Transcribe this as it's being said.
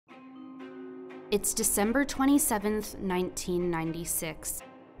It's December 27th, 1996.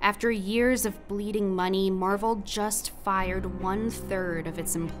 After years of bleeding money, Marvel just fired 1/3 of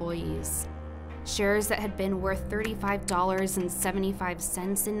its employees. Shares that had been worth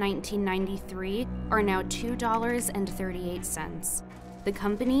 $35.75 in 1993 are now $2.38. The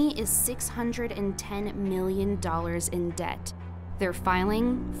company is $610 million in debt. They're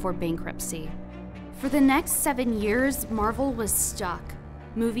filing for bankruptcy. For the next 7 years, Marvel was stuck.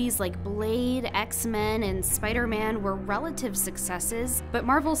 Movies like Blade, X-Men, and Spider-Man were relative successes, but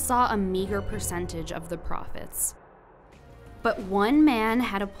Marvel saw a meager percentage of the profits. But one man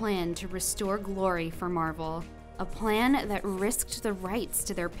had a plan to restore glory for Marvel, a plan that risked the rights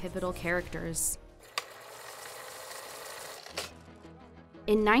to their pivotal characters.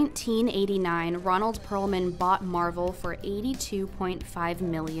 In 1989, Ronald Perlman bought Marvel for $82.5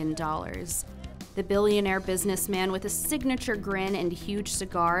 million. The billionaire businessman with a signature grin and huge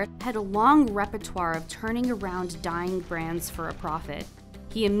cigar had a long repertoire of turning around dying brands for a profit.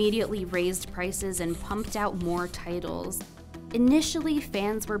 He immediately raised prices and pumped out more titles. Initially,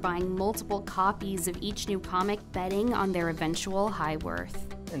 fans were buying multiple copies of each new comic, betting on their eventual high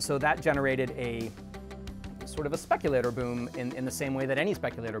worth. And so that generated a sort of a speculator boom in the same way that any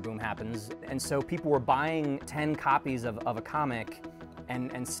speculator boom happens. And so people were buying 10 copies of a comic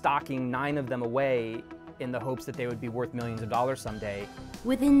and stocking 9 of them away in the hopes that they would be worth millions of dollars someday.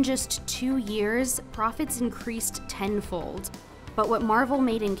 Within just 2 years, profits increased tenfold. But what Marvel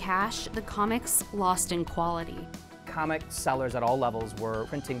made in cash, the comics lost in quality. Comic sellers at all levels were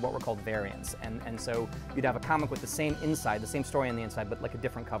printing what were called variants. And so you'd have a comic with the same inside, the same story on the inside, but like a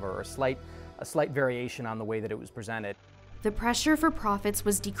different cover or a slight variation on the way that it was presented. The pressure for profits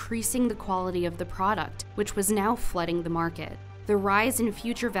was decreasing the quality of the product, which was now flooding the market. The rise in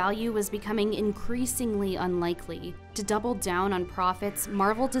future value was becoming increasingly unlikely. To double down on profits,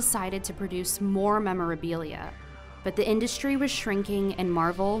 Marvel decided to produce more memorabilia. But the industry was shrinking and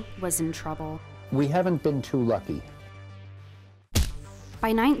Marvel was in trouble. We haven't been too lucky.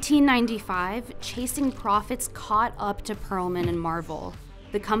 By 1995, chasing profits caught up to Perlman and Marvel.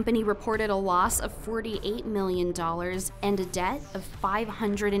 The company reported a loss of $48 million and a debt of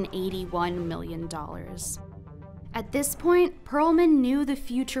 $581 million. At this point, Perlman knew the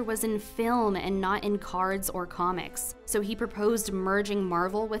future was in film and not in cards or comics, so he proposed merging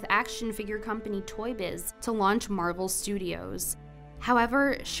Marvel with action figure company Toy Biz to launch Marvel Studios.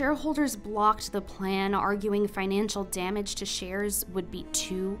 However, shareholders blocked the plan, arguing financial damage to shares would be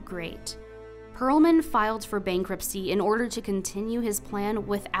too great. Perlman filed for bankruptcy in order to continue his plan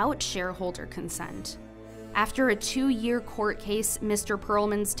without shareholder consent. After a 2-year court case, Mr.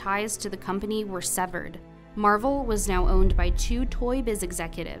 Perlman's ties to the company were severed. Marvel was now owned by 2 Toy Biz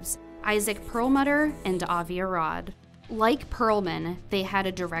executives, Isaac Perlmutter and Avi Arad. Like Perlman, they had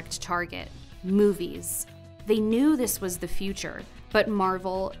a direct target: movies. They knew this was the future, but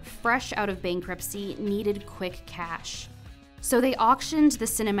Marvel, fresh out of bankruptcy, needed quick cash. So they auctioned the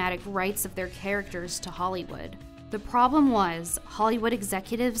cinematic rights of their characters to Hollywood. The problem was, Hollywood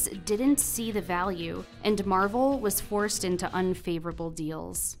executives didn't see the value, and Marvel was forced into unfavorable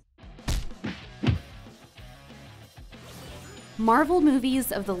deals. Marvel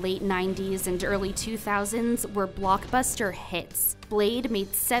movies of the late 90s and early 2000s were blockbuster hits. Blade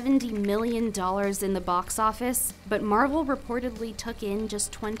made $70 million in the box office, but Marvel reportedly took in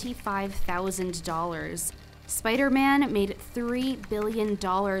just $25,000. Spider-Man made $3 billion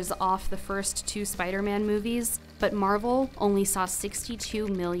off the first 2 Spider-Man movies, but Marvel only saw $62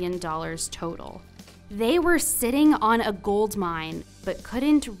 million total. They were sitting on a gold mine, but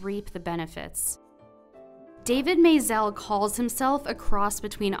couldn't reap the benefits. David Maisel calls himself a cross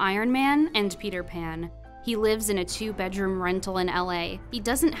between Iron Man and Peter Pan. He lives in a 2-bedroom rental in LA. He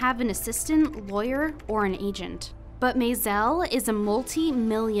doesn't have an assistant, lawyer, or an agent. But Maisel is a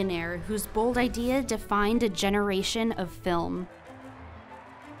multi-millionaire whose bold idea defined a generation of film.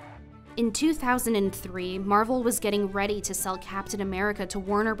 In 2003, Marvel was getting ready to sell Captain America to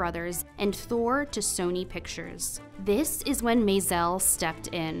Warner Brothers and Thor to Sony Pictures. This is when Maisel stepped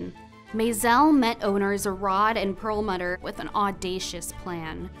in. Maisel met owners Arad and Perlmutter with an audacious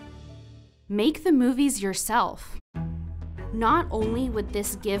plan. Make the movies yourself. Not only would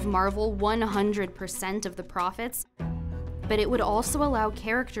this give Marvel 100% of the profits, but it would also allow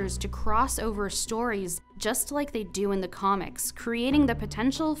characters to cross over stories just like they do in the comics, creating the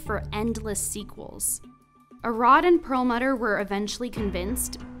potential for endless sequels. Arad and Perlmutter were eventually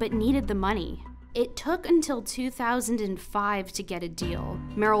convinced, but needed the money. It took until 2005 to get a deal.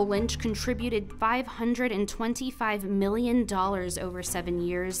 Merrill Lynch contributed $525 million over 7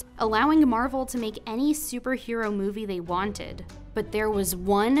 years, allowing Marvel to make any superhero movie they wanted. But there was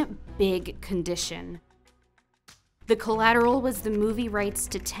one big condition. The collateral was the movie rights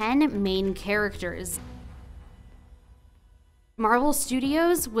to 10 main characters. Marvel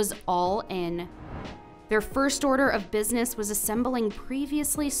Studios was all in. Their first order of business was assembling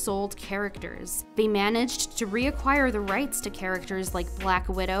previously sold characters. They managed to reacquire the rights to characters like Black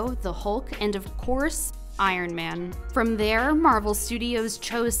Widow, the Hulk, and of course, Iron Man. From there, Marvel Studios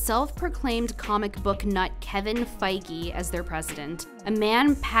chose self-proclaimed comic book nut Kevin Feige as their president, a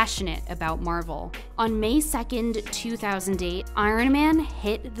man passionate about Marvel. On May 2nd, 2008, Iron Man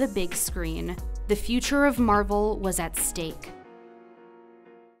hit the big screen. The future of Marvel was at stake.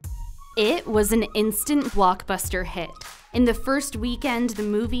 It was an instant blockbuster hit. In the first weekend, the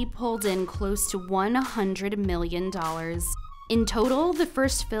movie pulled in close to $100 million. In total, the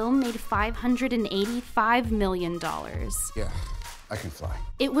first film made $585 million. Yeah, I can fly.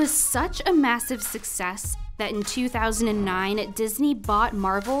 It was such a massive success that in 2009, Disney bought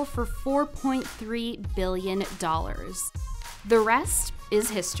Marvel for $4.3 billion. The rest is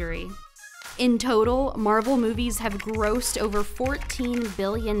history. In total, Marvel movies have grossed over $14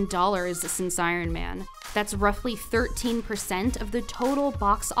 billion since Iron Man. That's roughly 13% of the total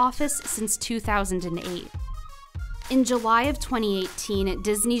box office since 2008. In July of 2018,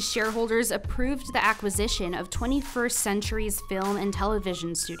 Disney's shareholders approved the acquisition of 21st Century's film and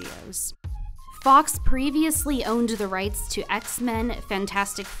television studios. Fox previously owned the rights to X-Men,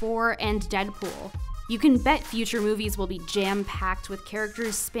 Fantastic Four, and Deadpool. You can bet future movies will be jam-packed with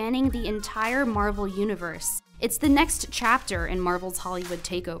characters spanning the entire Marvel universe. It's the next chapter in Marvel's Hollywood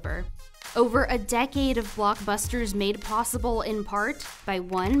takeover. Over a decade of blockbusters made possible in part by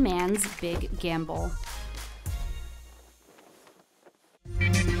one man's big gamble.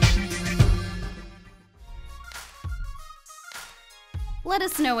 Let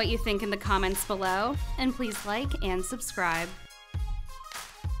us know what you think in the comments below, and please like and subscribe.